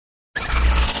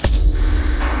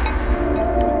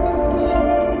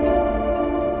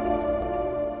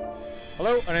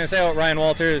안녕하세요. Ryan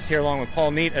Walters here along with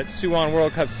Paul Neat at Suwon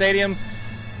World Cup Stadium.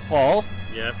 Paul.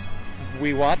 Yes.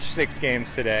 We watched 6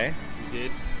 games today. We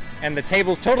did. And the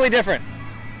table's totally different.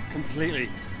 Completely.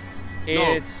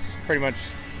 It's pretty much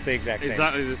the exact same.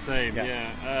 Exactly the same,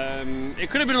 yeah. It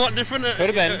could have been a lot different.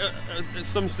 Could have been. At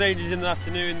some stages in the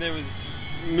afternoon, there was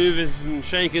movers and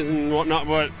shakers and whatnot,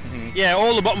 but yeah,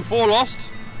 all the bottom 4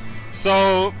 lost.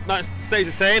 So that stays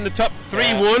the same. The top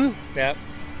 3 won. Yep.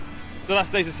 So that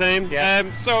stays the same. Yeah.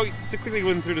 So to quickly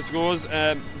run through the scores,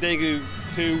 Daegu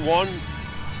 2-1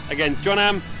 against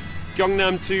Jeonnam,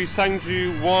 Gyeongnam 2,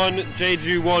 Sangju 1,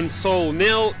 Jeju 1, Seoul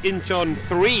 0, Incheon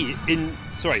 3,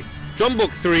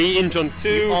 Jeonbuk 3, Incheon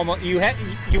 2.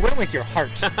 You went with your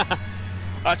heart.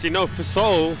 Actually, no, for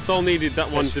Seoul needed that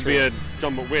one to be a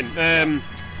Jeonbuk win.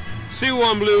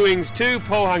 Suwon Bluewings 2,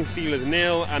 Pohang Sealers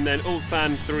 0, and then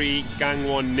Ulsan 3,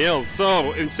 Gangwon 0.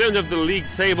 So, in terms of the league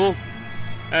table,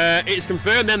 it's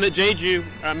confirmed then that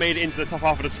Jeju made it into the top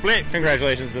half of the split.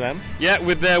 Congratulations to them. Yeah,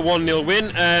 with their 1-0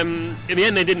 win. In the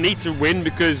end, they didn't need to win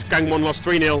because Gangwon lost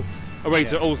 3-0 away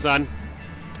to Ulsan.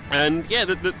 And yeah,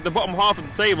 the bottom half of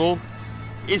the table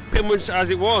is pretty much as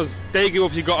it was. Daegu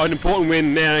obviously got an important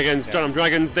win there against Jeonnam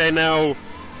Dragons. They're now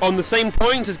on the same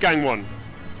points as Gangwon,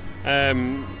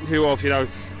 who obviously now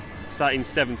sat in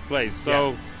 7th place.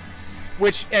 So,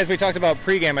 which, as we talked about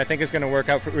pre-game, I think is going to work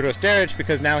out for Uros Deric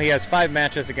because now he has 5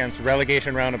 matches against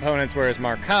relegation round opponents, whereas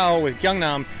Markau with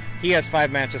Gyeongnam, he has 5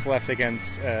 matches left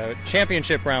against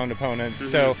championship round opponents.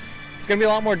 So it's going to be a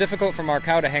lot more difficult for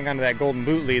Markau to hang on to that golden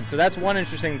boot lead. So that's one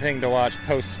interesting thing to watch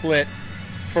post-split.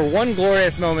 For one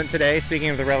glorious moment today, speaking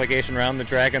of the relegation round, the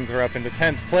Dragons were up into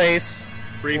 10th place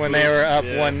when they were up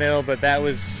 1-0, but that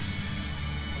was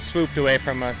swooped away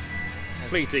from us.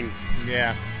 Fleeting.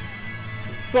 Yeah.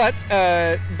 But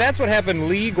that's what happened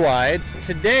league-wide.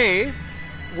 Today,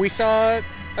 we saw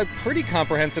a pretty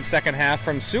comprehensive second half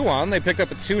from Suwon. They picked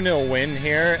up a 2-0 win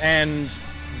here, and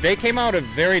they came out a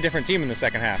very different team in the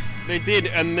second half. They did,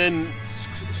 and then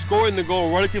scoring the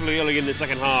goal relatively early in the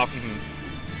second half,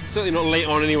 certainly not late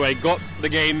on anyway, got the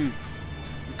game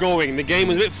going. The game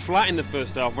was a bit flat in the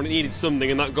first half when it needed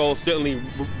something, and that goal certainly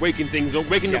waking things up,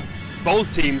 waking up both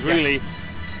teams, really.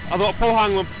 I thought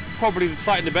Pohang were probably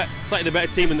slightly the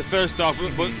better team in the first half,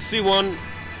 but Suwon,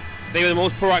 they were the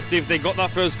most proactive. They got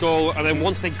that first goal, and then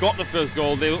once they got the first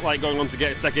goal, they looked like going on to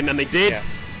get a second, and they did.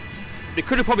 They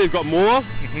could have probably got more,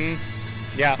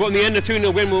 but in the end, a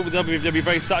 2-0 win, they'll be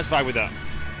very satisfied with that.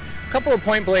 A couple of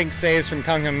point-blank saves from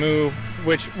Kang Hyun-moo,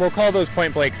 which we'll call those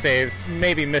point-blank saves,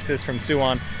 maybe misses from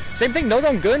Suwon. Same thing, No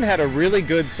Dong-gun had a really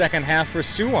good second half for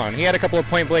Suwon. He had a couple of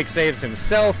point-blank saves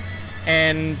himself,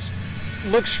 and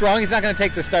looks strong. He's not going to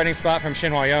take the starting spot from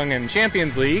Shin Hwa-young in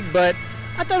Champions League, but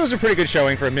I thought it was a pretty good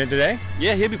showing for a mid today.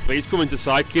 Yeah, he'll be pleased. Coming to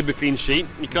side, keep a clean sheet.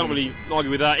 You can't really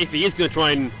argue with that. If he is going to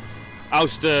try and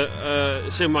oust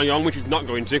Shin Hwa-young, which he's not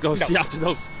going to, because after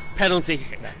those penalty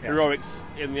heroics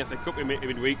in the FA Cup in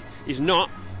midweek, he's not.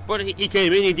 But he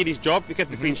came in, he did his job, he kept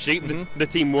the clean sheet, the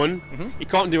team won. He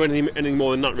can't do anything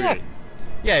more than that, really.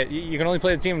 Yeah, you can only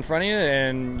play the team in front of you,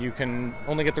 and you can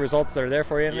only get the results that are there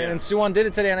for you. And Suwon did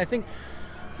it today, and I think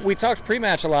we talked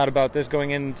pre-match a lot about this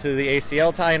going into the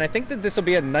ACL tie, and I think that this will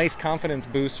be a nice confidence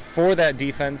boost for that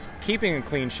defense, keeping a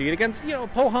clean sheet against,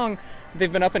 Pohang.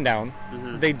 They've been up and down.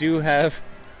 They do have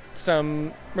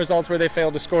some results where they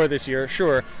failed to score this year,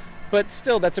 sure, but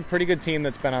still, that's a pretty good team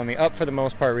that's been on the up for the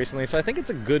most part recently, so I think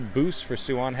it's a good boost for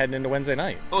Suwon heading into Wednesday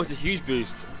night. Oh, it's a huge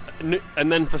boost.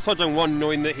 And then for Sojang Won,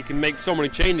 knowing that he can make so many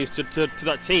changes to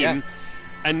that team,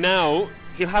 and now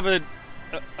he'll have a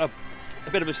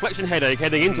bit of a selection headache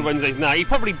heading into Wednesday's night. He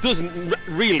probably doesn't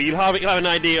really. He'll have an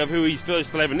idea of who his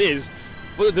first 11 is,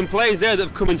 but there's been players there that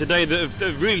have come in today that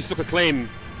have really stuck a claim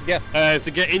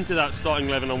to get into that starting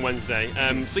 11 on Wednesday.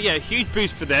 So yeah, a huge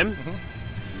boost for them.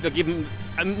 They'll give them,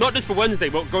 and not just for Wednesday,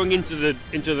 but going into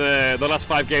the last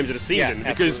 5 games of the season.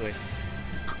 Because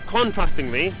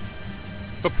contrastingly,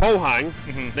 for Pohang,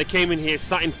 they came in here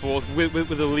sat in 4th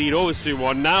with a lead over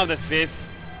Suwon. Now they're 5th.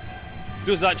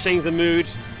 Does that change the mood?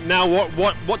 Now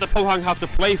what do Pohang have to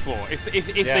play for? If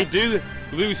they do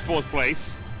lose 4th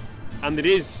place, and it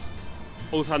is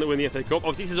Ulsan that win the FA Cup,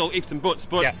 obviously this is all ifs and buts,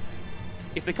 but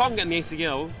if they can't get in the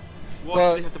ACL, what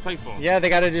do they have to play for? Yeah, they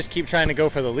got to just keep trying to go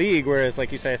for the league, whereas,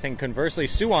 like you say, I think conversely,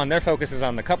 Suwon, their focus is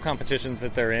on the cup competitions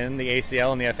that they're in, the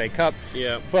ACL and the FA Cup.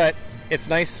 But it's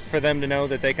nice for them to know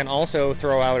that they can also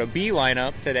throw out a B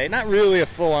lineup today. Not really a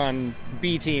full-on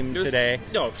B team today.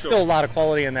 No, still a lot of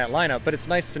quality in that lineup, but it's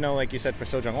nice to know, like you said, for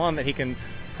Sojang Won, that he can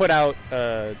put out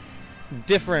a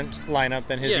different lineup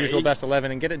than his usual best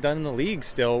 11 and get it done in the league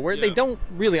still, where they don't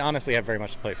really honestly have very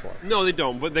much to play for. No, they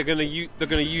don't, but they're going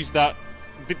to use that.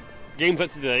 games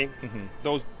like today,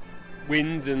 those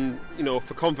wins and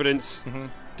for confidence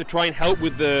to try and help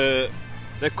with the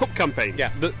cup campaigns.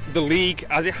 Yeah. The league,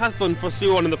 as it has done for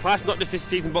Suwon in the past, not just this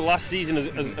season but last season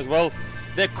as well,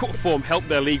 their cup form helped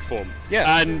their league form.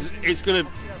 Yeah. And it's going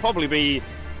to probably be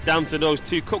down to those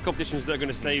 2 cup competitions that are going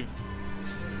to save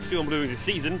Suwon Bluewings this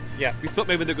season. Yeah. We thought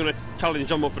maybe they're going to challenge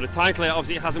Jumbo for the title.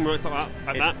 Obviously, it hasn't worked out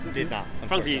like that. It did not.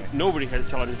 Frankly, nobody has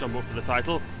challenged Jumbo for the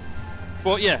title.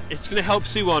 But yeah, it's going to help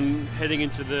Suwon heading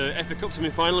into the FA Cup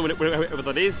semi-final, whatever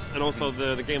that is, and also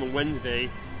the game on Wednesday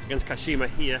against Kashima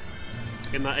here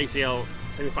in that ACL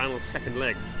semi-final second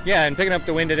leg. Yeah, and picking up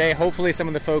the win today, hopefully some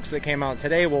of the folks that came out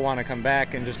today will want to come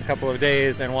back in just a couple of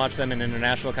days and watch them in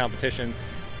international competition.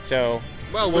 So,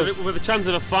 well, with a chance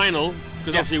of a final,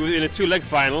 because obviously in a 2-leg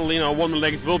final, one of the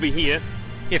legs will be here.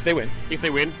 If they win. If they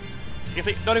win. If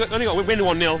they only got win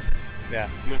 1-0. Yeah.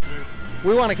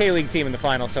 We want a K-League team in the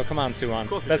final, so come on,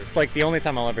 Suwon. That's like the only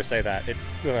time I'll ever say that.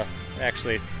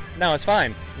 Actually, no, it's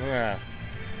fine.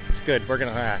 It's good. We're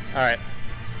going to... all right.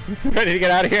 Ready to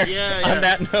get out of here? Yeah. On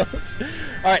that note.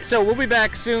 All right, so we'll be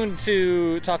back soon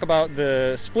to talk about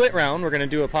the split round. We're going to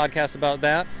do a podcast about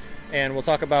that, and we'll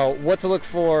talk about what to look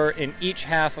for in each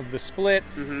half of the split.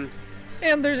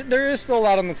 And there is still a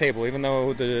lot on the table, even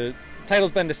though the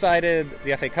title's been decided,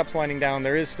 the FA Cup's winding down,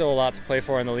 there is still a lot to play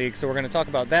for in the league, so we're going to talk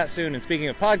about that soon. And speaking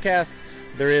of podcasts,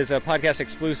 there is a podcast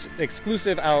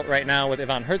exclusive out right now with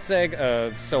Ivan Herzeg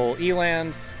of Seoul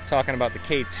Eland, talking about the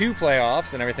K2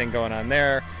 playoffs and everything going on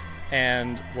there.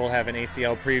 And we'll have an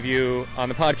ACL preview on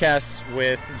the podcast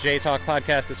with J Talk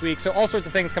Podcast this week. So all sorts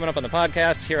of things coming up on the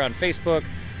podcast, here on Facebook,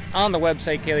 on the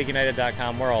website,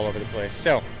 KLeagueUnited.com. We're all over the place.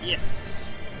 So, yes.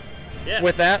 Yeah.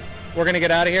 With that, we're going to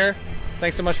get out of here.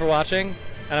 Thanks so much for watching,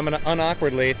 and I'm going to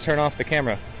unawkwardly turn off the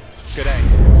camera. Good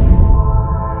day.